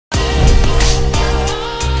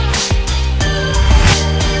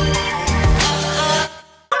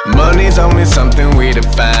only something we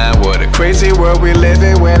define. What a crazy world we live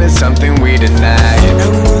in when it's something we deny.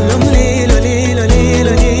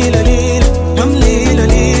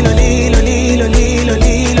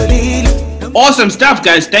 Awesome stuff,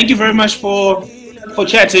 guys. Thank you very much for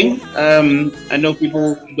chatting. I know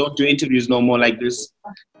people don't do interviews no more like this.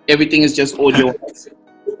 Everything is just audio.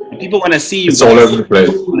 People want to see you. It's all over the place.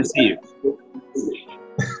 People want to see you.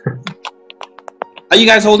 Are you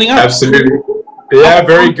guys holding up? Absolutely. Yeah,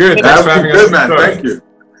 very good. That's good, man. Thank you.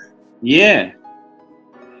 Yeah.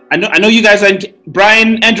 I know you guys are in,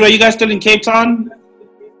 Brian, Andrew, are you guys still in Cape Town?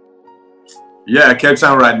 Yeah, Cape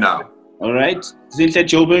Town right now. All right. Zinhle,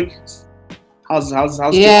 Joburg. How's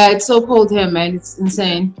yeah, it's so cold here, man. It's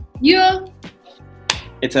insane. Yeah.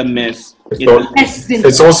 It's a mess.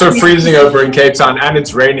 It's also freezing over in Cape Town, and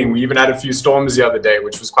it's raining. We even had a few storms the other day,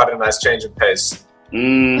 which was quite a nice change of pace.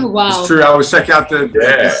 Oh, wow. It's true. I was checking out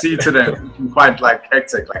the sea today. Quite like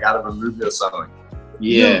hectic, like out of a movie or something.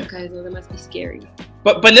 Yeah. Yo, guys, that must be scary.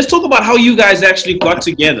 But let's talk about how you guys actually got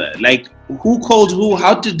together. Like, who called who?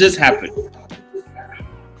 How did this happen?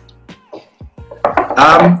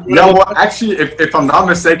 You know what? Actually, if I'm not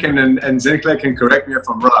mistaken, and Zinhle can correct me if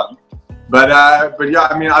I'm wrong, but yeah,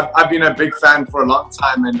 I mean, I've been a big fan for a long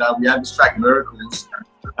time, and we had this track Miracles,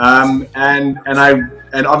 and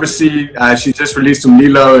obviously she just released some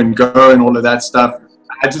Lilo and Go and all of that stuff.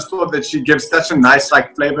 I just thought that she gives such a nice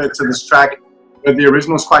like flavor to this track, but the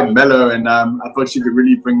original is quite mellow, and I thought she could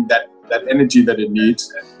really bring that energy that it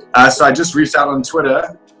needs. So I just reached out on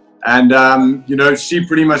Twitter. And, you know, she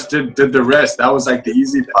pretty much did the rest. That was like the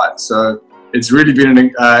easy part. So it's really been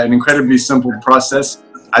an incredibly simple process.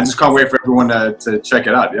 I just can't wait for everyone to check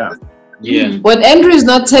it out. Yeah. Yeah. What Andrew is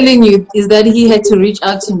not telling you is that he had to reach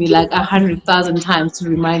out to me like 100,000 times to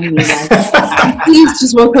remind me that please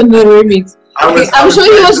just work on the remix. I'm sure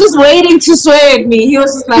he was just waiting to swear at me. He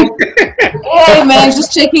was just like, hey man,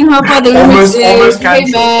 just checking how far the remix is. Hey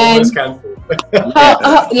man.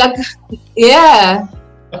 Like, yeah.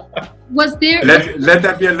 Was there? Let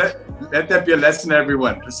that be a lesson,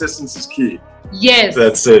 everyone. Persistence is key. Yes.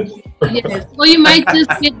 That's it. Yes. Or you might just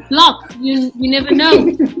get blocked. You never know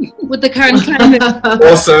with the current climate.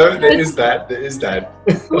 Also, there is that.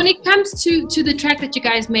 When it comes to the track that you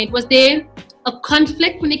guys made, was there a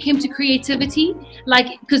conflict when it came to creativity?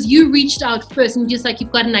 Like, because you reached out first and just like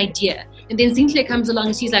you've got an idea, and then Zinhle comes along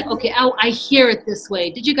and she's like, okay, I hear it this way.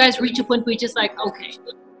 Did you guys reach a point where you're just like, okay,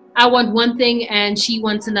 I want one thing and she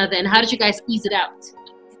wants another, and how did you guys ease it out?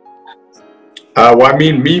 Well, I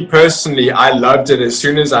mean, me personally, I loved it as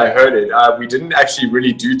soon as I heard it. We didn't actually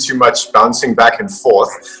really do too much bouncing back and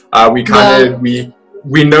forth. We know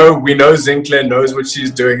Zinhle knows what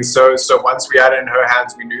she's doing. So once we had it in her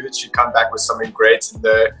hands, we knew that she'd come back with something great. And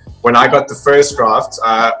when I got the first draft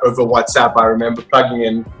over WhatsApp, I remember plugging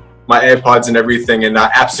in my AirPods and everything, and I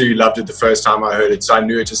absolutely loved it the first time I heard it. So I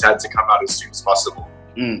knew it just had to come out as soon as possible.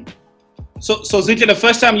 Mm. So Zinhle, the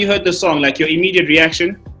first time you heard the song, like your immediate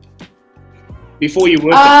reaction before you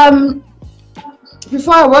worked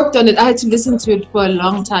before I worked on it, I had to listen to it for a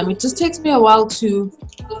long time. It just takes me a while to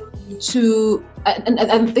and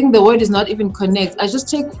I think the word is not even connect. I just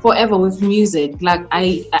take forever with music. Like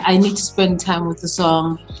I need to spend time with the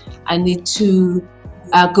song. I need to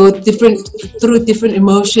go through different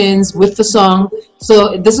emotions with the song.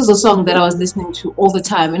 So this is a song that I was listening to all the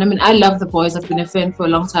time. And I mean, I love the boys. I've been a fan for a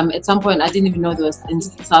long time. At some point, I didn't even know they were in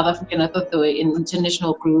South African. I thought they were in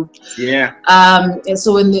international group. Yeah. And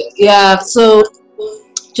so so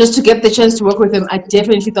just to get the chance to work with them, I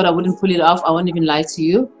definitely thought I wouldn't pull it off. I won't even lie to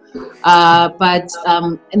you.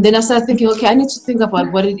 And then I started thinking, okay, I need to think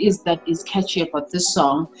about what it is that is catchy about this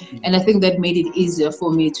song, and I think that made it easier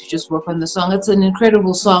for me to just work on the song. It's an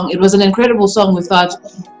incredible song. It was an incredible song without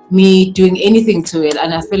me doing anything to it,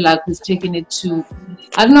 and I feel like we've taken it to,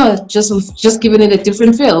 I don't know, just giving it a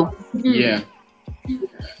different feel. Yeah.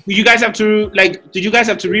 Did you guys have to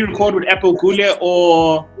re-record with Apple Gulia,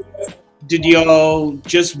 or did y'all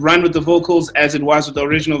just run with the vocals as it was with the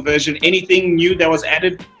original version? Anything new that was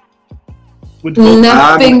added?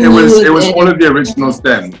 Nothing. It was all of the originals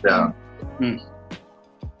then. Yeah.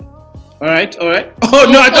 All right. Oh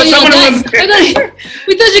no, I thought someone was.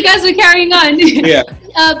 We thought you guys were carrying on. Yeah.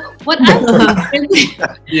 What I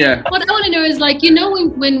want to know is, like, you know,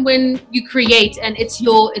 when you create and it's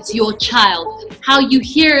your child, how you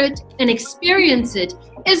hear it and experience it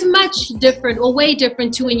is much different, or way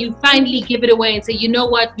different, to when you finally give it away and say, you know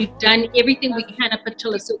what, we've done everything we can up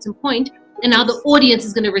until a certain point, and now the audience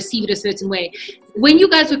is going to receive it a certain way. When you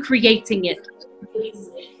guys were creating it,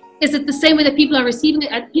 Is it the same way that people are receiving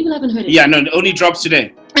it? People haven't heard it. Yeah, no, it only drops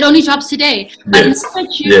today. It only drops today. But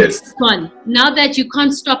Yes. now that you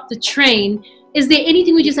can't stop the train, is there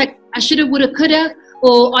anything we just like, I shoulda, woulda, coulda,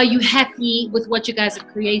 or are you happy with what you guys have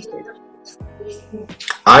created?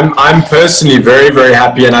 I'm personally very, very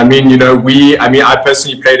happy, and I mean, you know, I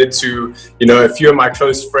personally played it to, you know, a few of my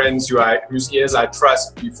close friends whose ears I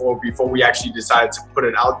trust before we actually decided to put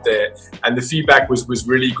it out there, and the feedback was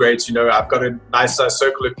really great. You know, I've got a nice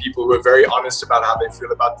circle of people who are very honest about how they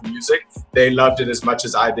feel about the music. They loved it as much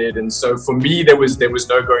as I did, and so for me, there was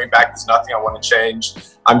no going back. There's nothing I want to change.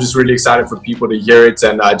 I'm just really excited for people to hear it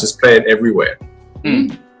and just play it everywhere.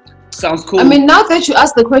 Mm. Sounds cool. I mean, now that you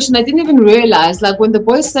asked the question, I didn't even realize, like, when the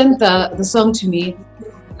boys sent the song to me,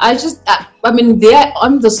 I mean, they're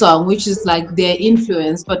on the song, which is like their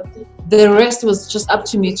influence, but the rest was just up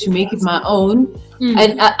to me to make it my own.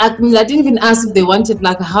 And I mean, I didn't even ask if they wanted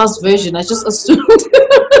like a house version. I just assumed.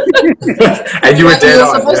 And you were dead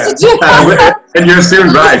on. And you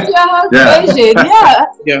assumed right. Version.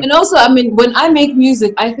 Yeah. And also, I mean, when I make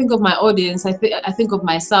music, I think of my audience. I think of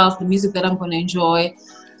myself, the music that I'm going to enjoy.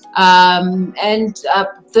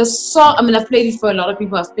 The song, I mean, I've played it for a lot of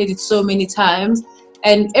people. I've played it so many times,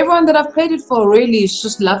 and everyone that I've played it for really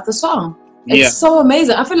just loved the song. It's so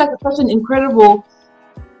amazing. I feel like it's such an incredible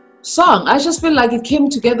song. I just feel like it came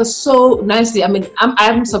together so nicely. I mean,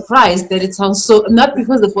 I'm surprised that it sounds so, not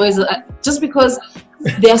because the voice, just because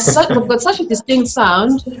they've got such a distinct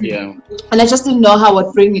sound. Yeah. And I just didn't know how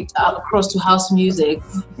I'd bring it across to house music,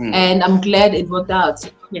 and I'm glad it worked out.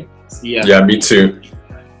 Yeah, me too.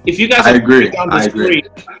 If you guys I agree. I agree.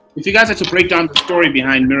 If you guys had to break down the story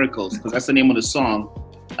behind Miracles, because that's the name of the song,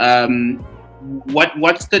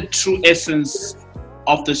 what's the true essence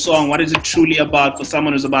of the song? What is it truly about for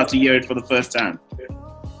someone who's about to hear it for the first time?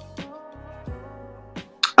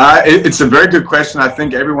 It's a very good question. I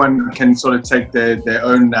think everyone can sort of take their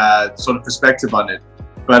own sort of perspective on it.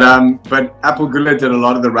 But Apple Gula did a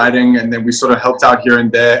lot of the writing, and then we sort of helped out here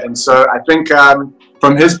and there. And so I think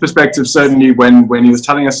from his perspective, certainly when he was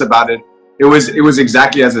telling us about it, it was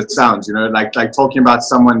exactly as it sounds. You know, like talking about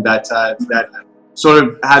someone that sort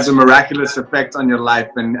of has a miraculous effect on your life,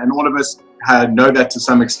 and all of us know that to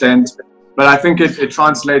some extent. But I think it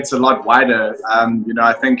translates a lot wider. You know,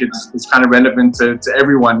 I think it's kind of relevant to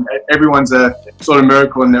everyone. Everyone's a sort of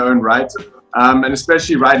miracle in their own right. And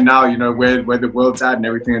especially right now, you know, where the world's at and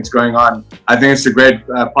everything that's going on, I think it's a great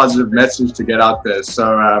positive message to get out there.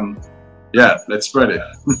 So, yeah, let's spread it.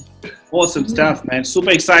 Awesome stuff, man.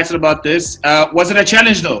 Super excited about this. Was it a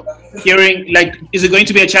challenge though? Hearing, like, is it going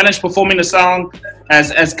to be a challenge performing a song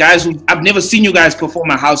as guys who, I've never seen you guys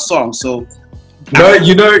perform a house song, so. No,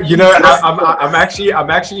 I'm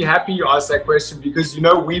actually happy you asked that question, because, you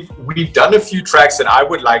know, we've done a few tracks that I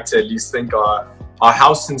would like to at least think are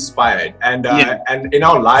house inspired, and in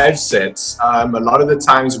our live sets, a lot of the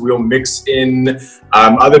times we'll mix in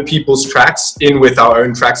other people's tracks in with our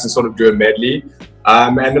own tracks and sort of do a medley.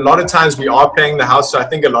 And a lot of times we are playing the house, so I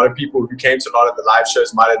think a lot of people who came to a lot of the live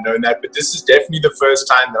shows might have known that, but this is definitely the first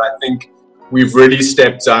time that I think we've really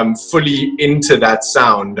stepped fully into that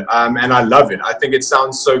sound, and I love it. I think it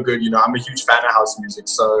sounds so good. You know, I'm a huge fan of house music,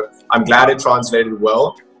 so I'm glad it translated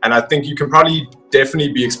well, and I think you can probably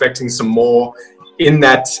definitely be expecting some more in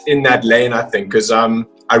that lane, I think, because I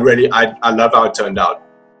love how it turned out.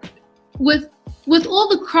 With all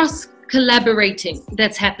the cross collaborating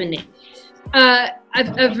that's happening,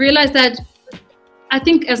 I've realized that I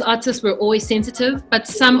think as artists we're always sensitive, but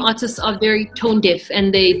some artists are very tone deaf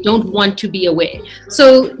and they don't want to be aware.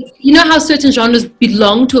 So you know how certain genres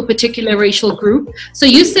belong to a particular racial group. So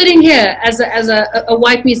you sitting here as a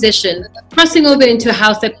white musician crossing over into a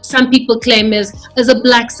house that some people claim is a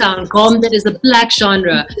black sound, that is a black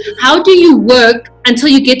genre. How do you work until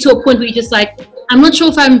you get to a point where you're just like, I'm not sure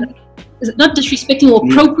if I'm not disrespecting or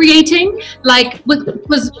appropriating, like,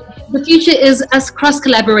 because the future is us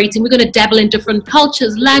cross-collaborating. We're going to dabble in different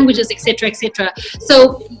cultures, languages, etc., etc.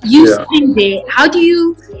 So you sitting there, how do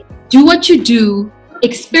you do what you do,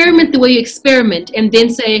 experiment the way you experiment, and then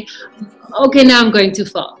say, okay, now I'm going too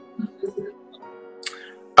far?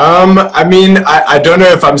 I mean, I don't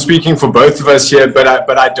know if I'm speaking for both of us here, but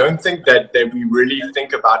I don't think that we really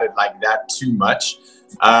think about it like that too much.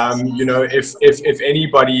 You know, if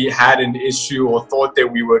anybody had an issue or thought that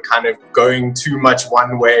we were kind of going too much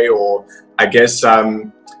one way, or I guess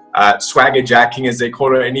swagger jacking as they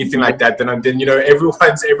call it, anything like that, then you know,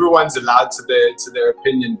 everyone's allowed to their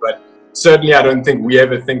opinion. But certainly I don't think we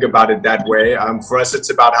ever think about it that way. For us, it's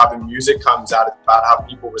about how the music comes out. It's about how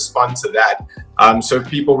people respond to that. So if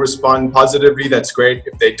people respond positively, that's great.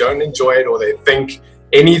 If they don't enjoy it, or they think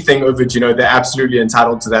anything over it, you know, they're absolutely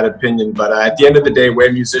entitled to that opinion. But at the end of the day,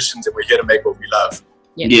 we're musicians and we're here to make what we love.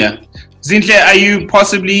 Yeah. Zinhle, are you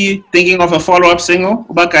possibly thinking of a follow-up single?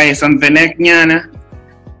 Ubakaye Samvenek Nyana.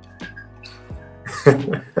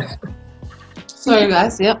 Sorry,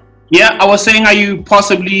 guys. Yep. Yeah, I was saying, are you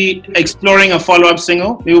possibly exploring a follow-up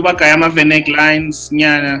single? Ubakaye Venek lines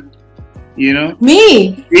Nyana. You know?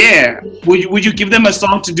 Me? Yeah. Would you give them a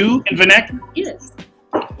song to do in Venek? Yes.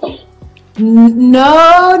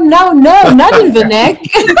 No, not in Venek.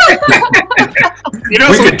 You know,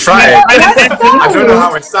 We so could try it. I don't know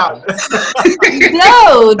how it sounds.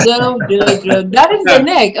 No, not in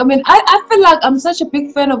Venek. I mean, I feel like I'm such a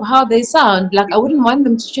big fan of how they sound. Like, I wouldn't want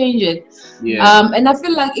them to change it. Yeah. And I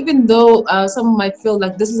feel like even though some might feel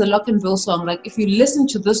like this is a Locinville song, like if you listen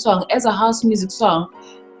to this song as a house music song,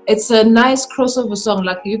 it's a nice crossover song.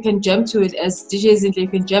 Like you can jump to it as DJ Zinhle, you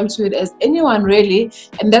can jump to it as anyone really.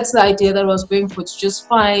 And that's the idea that I was going for, to just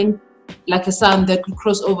find like a sound that could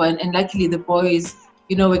cross over. And luckily the boys,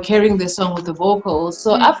 you know, were carrying the song with the vocals.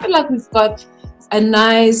 So I feel like we've got a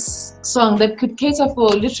nice song that could cater for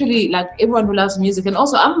literally like everyone who loves music. And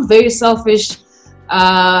also I'm a very selfish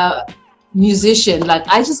musician. Like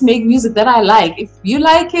I just make music that I like. If you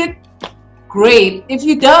like it, great. If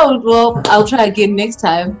you don't, well, I'll try again next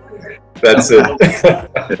time. That's it.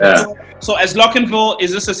 Yeah. So as Locinville,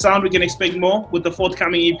 is this a sound we can expect more with the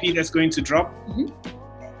forthcoming EP that's going to drop?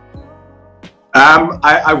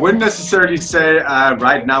 I wouldn't necessarily say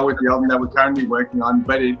right now with the album that we're currently working on,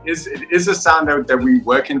 but it is a sound that we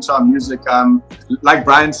work into our music. Like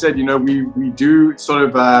Brian said, you know, we do sort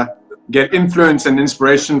of get influence and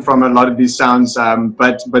inspiration from a lot of these sounds,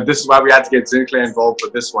 but this is why we had to get Zinhle involved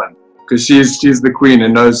with this one. Because she's the queen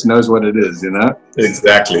and knows what it is, you know?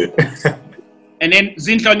 Exactly. And then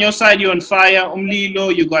Zinhle, on your side, you're on fire.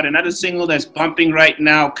 Umlilo, you got another single that's bumping right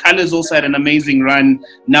now. Colors also had an amazing run.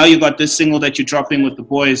 Now you got this single that you're dropping with the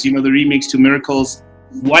boys, you know, the remix to Miracles.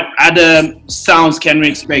 What other sounds can we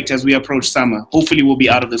expect as we approach summer? Hopefully we'll be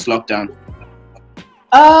out of this lockdown.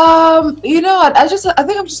 You know what, I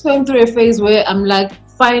think I'm just going through a phase where I'm like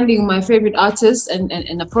finding my favorite artists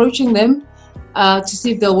and approaching them. To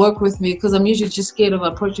see if they'll work with me, because I'm usually just scared of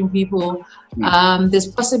approaching people. There's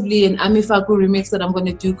possibly an Amifaku remix that I'm going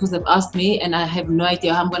to do because they've asked me, and I have no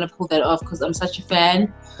idea how I'm going to pull that off because I'm such a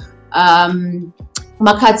fan.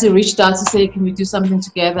 Makati reached out to say, can we do something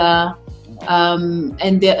together?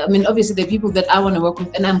 And I mean, obviously there are people that I want to work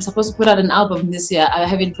with, and I'm supposed to put out an album this year. I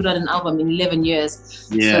haven't put out an album in 11 years.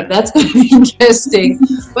 Yeah. So that's going to be interesting.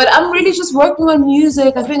 But I'm really just working on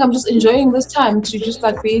music. I think I'm just enjoying this time to just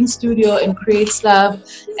like be in studio and create stuff.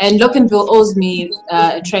 And Locinville owes me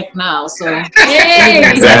a track now. So Yay!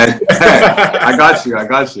 I got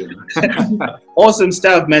you. Awesome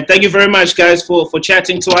stuff, man. Thank you very much, guys, for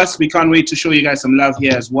chatting to us. We can't wait to show you guys some love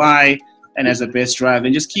here as Y and as a Best Drive,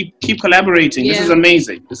 and just keep collaborating. This is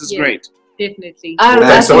amazing. This is great. Definitely.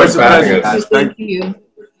 Thanks so much for having us. Thank you.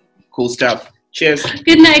 Cool stuff. Cheers.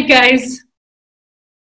 Good night, guys.